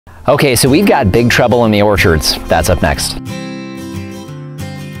Okay, so we've got big trouble in the orchards. That's up next.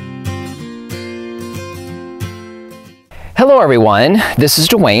 Hello everyone, this is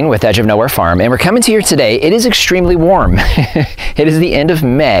Dwayne with Edge of Nowhere Farm, and we're coming to you today. It is extremely warm. It is the end of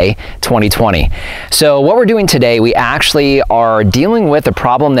May 2020. So what we're doing today, we actually are dealing with a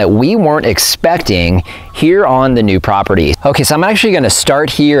problem that we weren't expecting here on the new property. Okay, so I'm actually going to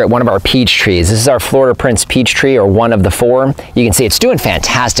start here at one of our peach trees. This is our Florida Prince peach tree, or one of the 4. You can see it's doing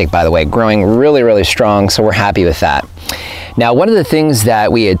fantastic, by the way, growing really, really strong, so we're happy with that. Now, one of the things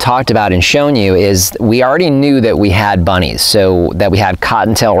that we had talked about and shown you is we already knew that we had bunnies, so that we had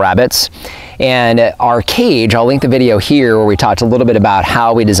cottontail rabbits. And our cage, I'll link the video here where we talked a little bit about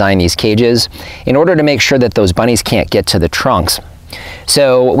how we design these cages in order to make sure that those bunnies can't get to the trunks.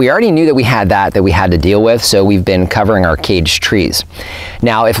 So we already knew that we had that we had to deal with, so we've been covering our cage trees.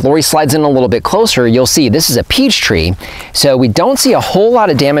 Now, if Lori slides in a little bit closer, you'll see this is a peach tree. So we don't see a whole lot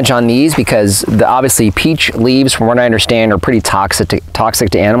of damage on these because obviously peach leaves, from what I understand, are pretty toxic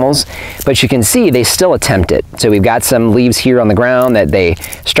to animals. But you can see they still attempt it. So we've got some leaves here on the ground that they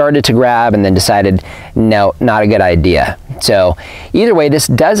started to grab and then decided, no, not a good idea. So either way, this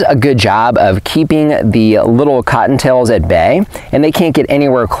does a good job of keeping the little cottontails at bay, and they can't get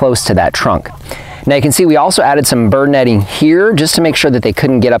anywhere close to that trunk. Now you can see we also added some bird netting here just to make sure that they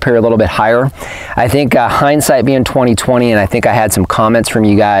couldn't get up here a little bit higher. I think hindsight being 2020, and I think I had some comments from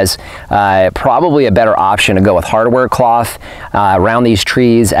you guys, probably a better option to go with hardware cloth around these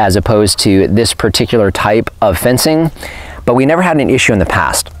trees as opposed to this particular type of fencing, but we never had an issue in the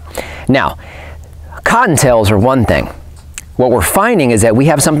past. Now, cottontails are one thing. What we're finding is that we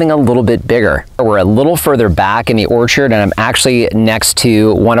have something a little bit bigger. We're a little further back in the orchard, and I'm actually next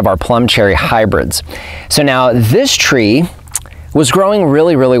to one of our plum cherry hybrids. So now this tree was growing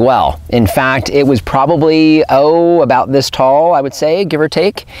really, really well. In fact, it was probably, about this tall, I would say, give or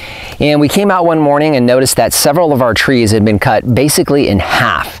take. And we came out one morning and noticed that several of our trees had been cut basically in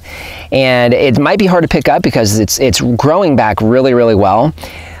half. And it might be hard to pick up because it's growing back really, really well.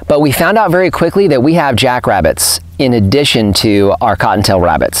 But we found out very quickly that we have jackrabbits in addition to our cottontail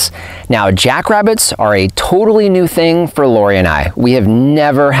rabbits. Now, jackrabbits are a totally new thing for Lori and I. We have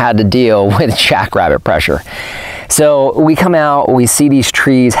never had to deal with jackrabbit pressure. So we come out, we see these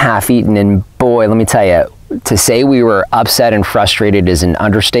trees half-eaten, and boy, let me tell you, to say we were upset and frustrated is an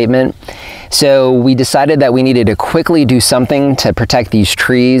understatement. So we decided that we needed to quickly do something to protect these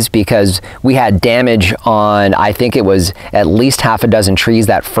trees because we had damage on, I think it was at least half a dozen trees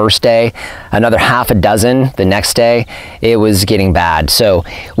that first day, another half a dozen the next day. It was getting bad. So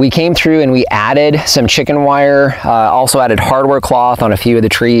we came through and we added some chicken wire, also added hardware cloth on a few of the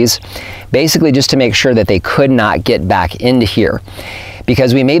trees, basically just to make sure that they could not get back into here.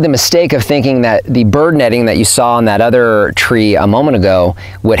 Because we made the mistake of thinking that the bird netting that you saw on that other tree a moment ago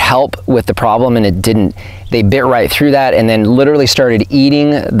would help with the problem, and it didn't. They bit right through that and then literally started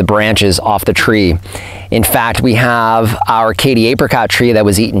eating the branches off the tree. In fact, we have our Katy apricot tree that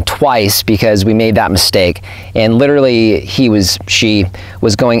was eaten twice because we made that mistake. And literally she was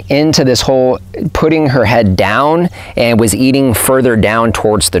going into this hole, putting her head down, and was eating further down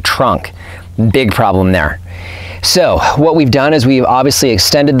towards the trunk. Big problem there. So what we've done is we've obviously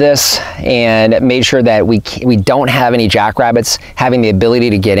extended this and made sure that we don't have any jackrabbits having the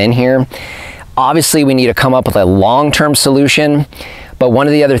ability to get in here. Obviously, we need to come up with a long-term solution. But one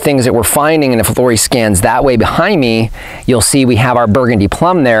of the other things that we're finding, and if Lori scans that way behind me, you'll see we have our burgundy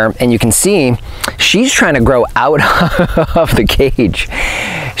plum there, and you can see she's trying to grow out of the cage.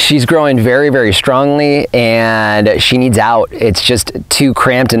 She's growing very, very strongly, and she needs out. It's just too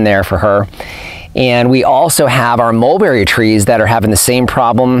cramped in there for her. And we also have our mulberry trees that are having the same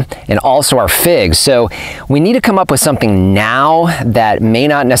problem, and also our figs. So we need to come up with something now that may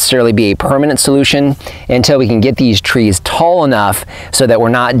not necessarily be a permanent solution until we can get these trees tall enough so that we're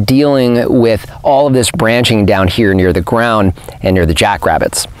not dealing with all of this branching down here near the ground and near the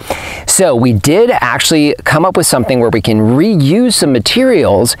jackrabbits. So we did actually come up with something where we can reuse some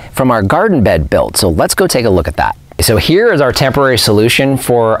materials from our garden bed build. So let's go take a look at that. So here is our temporary solution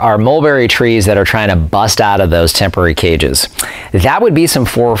for our mulberry trees that are trying to bust out of those temporary cages. That would be some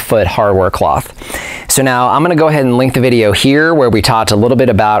 4-foot hardware cloth. So now I'm going to go ahead and link the video here where we talked a little bit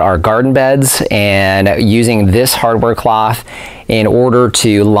about our garden beds and using this hardware cloth in order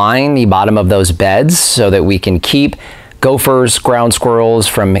to line the bottom of those beds so that we can keep gophers, ground squirrels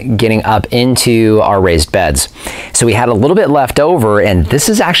from getting up into our raised beds. So we had a little bit left over, and this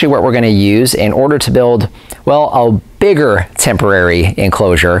is actually what we're going to use in order to build, well, bigger temporary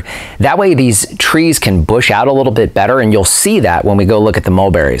enclosure. That way these trees can bush out a little bit better, and you'll see that when we go look at the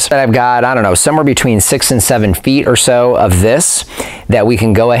mulberries. I've got, I don't know, somewhere between 6 and 7 feet or so of this that we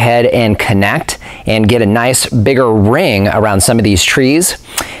can go ahead and connect and get a nice bigger ring around some of these trees.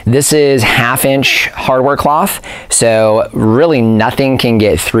 This is 1/2 inch hardware cloth, so really nothing can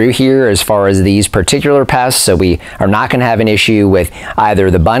get through here as far as these particular pests, so we are not going to have an issue with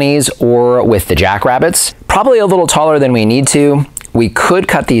either the bunnies or with the jackrabbits. Probably a little taller than we need to. We could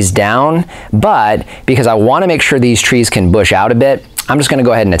cut these down, but because I want to make sure these trees can bush out a bit, I'm just going to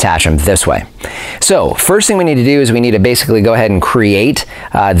go ahead and attach them this way. So first thing we need to do is we need to basically go ahead and create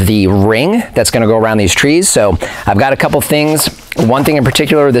the ring that's going to go around these trees. So I've got a couple things. One thing in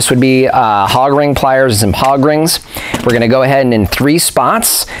particular, this would be hog ring pliers and some hog rings. We're going to go ahead and in 3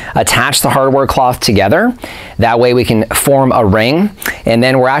 spots attach the hardware cloth together. That way we can form a ring. And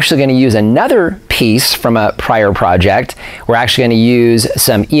then we're actually going to use another piece from a prior project. We're actually going to use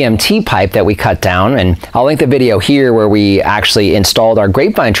some EMT pipe that we cut down, and I'll link the video here where we actually installed our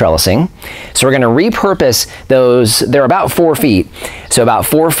grapevine trellising. So we're going to repurpose those. They're about 4 feet, so about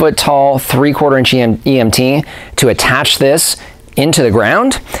 4 foot tall, 3/4 inch EMT to attach this into the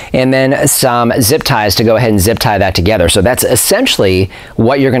ground, and then some zip ties to go ahead and zip tie that together. So that's essentially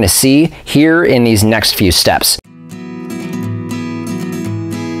what you're going to see here in these next few steps.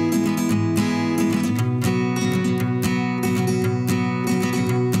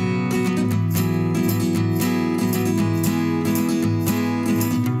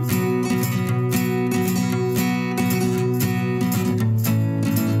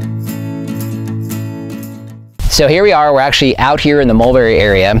 So here we are, we're actually out here in the mulberry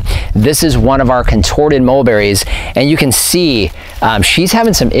area. This is one of our contorted mulberries, and you can see she's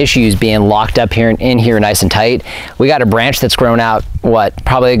having some issues being locked up here in here nice and tight. We got a branch that's grown out, what,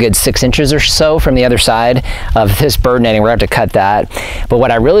 probably a good 6 inches or so from the other side of this bird netting. We're going to have to cut that. But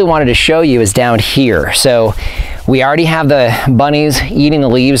what I really wanted to show you is down here. So we already have the bunnies eating the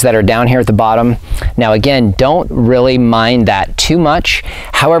leaves that are down here at the bottom. Now again, don't really mind that too much.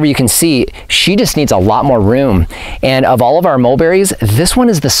 However, you can see she just needs a lot more room. And of all of our mulberries, this one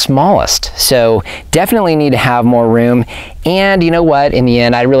is the smallest. So definitely need to have more room. And you know what? In the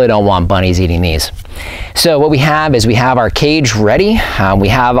end, I really don't want bunnies eating these. So what we have is we have our cage ready. We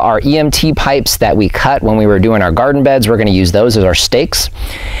have our EMT pipes that we cut when we were doing our garden beds. We're going to use those as our stakes.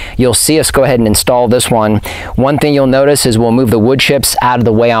 You'll see us go ahead and install this one. One thing you'll notice is we'll move the wood chips out of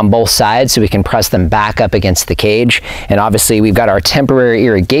the way on both sides so we can press them back up against the cage. And obviously we've got our temporary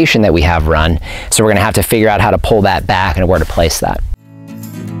irrigation that we have run. So we're going to have to figure out how to pull that back and where to place that.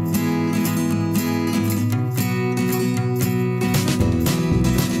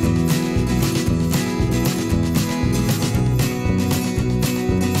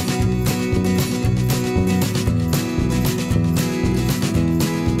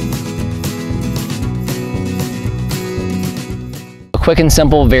 Quick and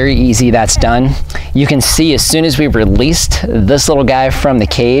simple, very easy, that's done. You can see as soon as we released this little guy from the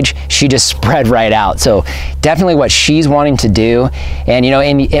cage, she just spread right out. So definitely what she's wanting to do. And you know,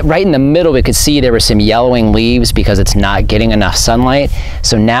 right in the middle, we could see there were some yellowing leaves because it's not getting enough sunlight.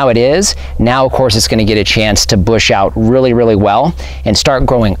 So now it is. Now, of course, it's going to get a chance to bush out really, really well and start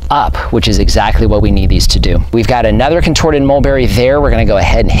growing up, which is exactly what we need these to do. We've got another contorted mulberry there. We're going to go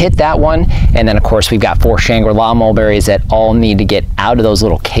ahead and hit that one. And then, of course, we've got 4 Shangri-La mulberries that all need to get out of those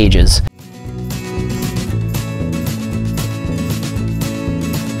little cages.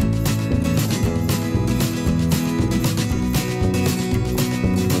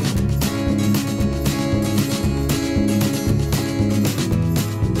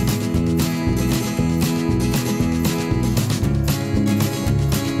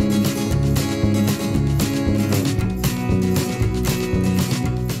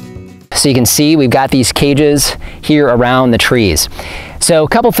 So you can see we've got these cages here around the trees. So a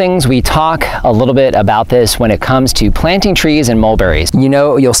couple things, we talk a little bit about this when it comes to planting trees and mulberries. You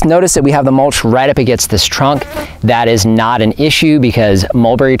know, you'll notice that we have the mulch right up against this trunk. That is not an issue because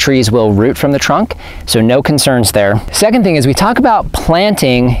mulberry trees will root from the trunk, so no concerns there. Second thing is we talk about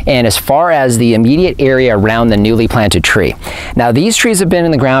planting and as far as the immediate area around the newly planted tree. Now these trees have been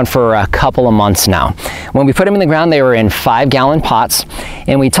in the ground for a couple of months now. When we put them in the ground, they were in 5-gallon pots,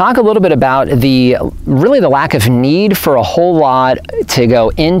 and we talk a little bit about really the lack of need for a whole lot to go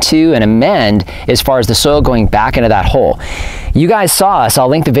into and amend as far as the soil going back into that hole. You guys saw us, I'll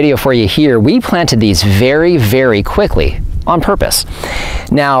link the video for you here. We planted these very, very quickly. on purpose.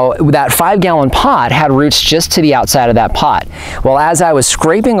 Now, that 5-gallon pot had roots just to the outside of that pot. Well, as I was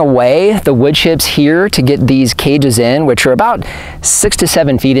scraping away the wood chips here to get these cages in, which are about 6 to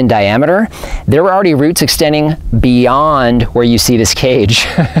 7 feet in diameter, there were already roots extending beyond where you see this cage.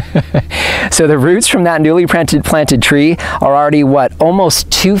 So the roots from that newly planted tree are already, what,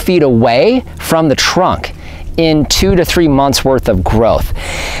 almost 2 feet away from the trunk in 2 to 3 months worth of growth.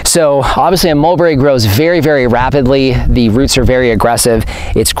 So obviously a mulberry grows very, very rapidly. The roots are very aggressive.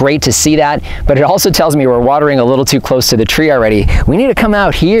 It's great to see that, but it also tells me we're watering a little too close to the tree already. We need to come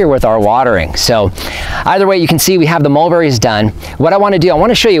out here with our watering. So either way, you can see we have the mulberries done. What I want to do, I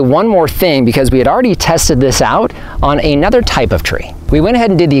want to show you one more thing, because we had already tested this out on another type of tree. We went ahead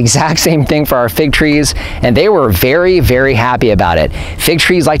and did the exact same thing for our fig trees, and they were very, very happy about it. Fig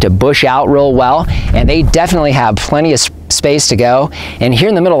trees like to bush out real well, and they definitely have plenty of space to go. And here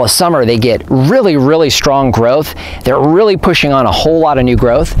in the middle of summer, they get really, really strong growth. They're really pushing on a whole lot of new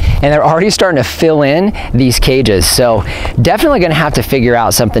growth, and they're already starting to fill in these cages. So definitely going to have to figure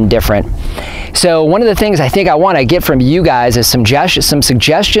out something different. So one of the things I think I want to get from you guys is some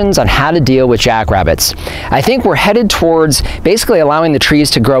suggestions on how to deal with jackrabbits. I think we're headed towards basically allowing the trees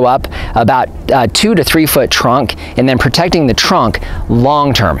to grow up about 2 to 3 foot trunk, and then protecting the trunk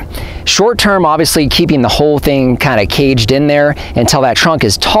long term. Short term, obviously keeping the whole thing kind of caged in there until that trunk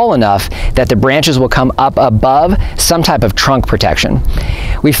is tall enough that the branches will come up above some type of trunk protection.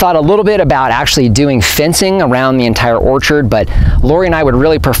 We've thought a little bit about actually doing fencing around the entire orchard, but Lori and I would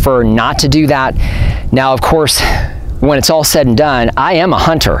really prefer not to do that. Now, of course, when it's all said and done, I am a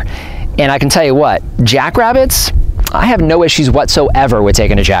hunter, and I can tell you what, jackrabbits, I have no issues whatsoever with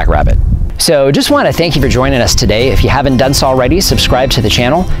taking a jackrabbit. So just want to thank you for joining us today. If you haven't done so already, subscribe to the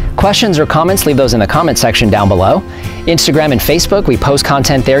channel. Questions or comments, leave those in the comment section down below. Instagram and Facebook, we post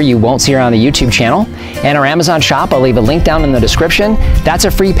content there you won't see around the YouTube channel. And our Amazon shop, I'll leave a link down in the description. That's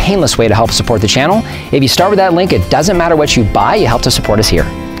a free, painless way to help support the channel. If you start with that link, it doesn't matter what you buy, you help to support us here.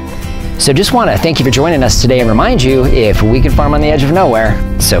 So just want to thank you for joining us today and remind you, if we can farm on the edge of nowhere,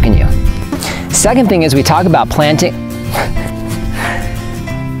 so can you. Second thing is we talk about planting.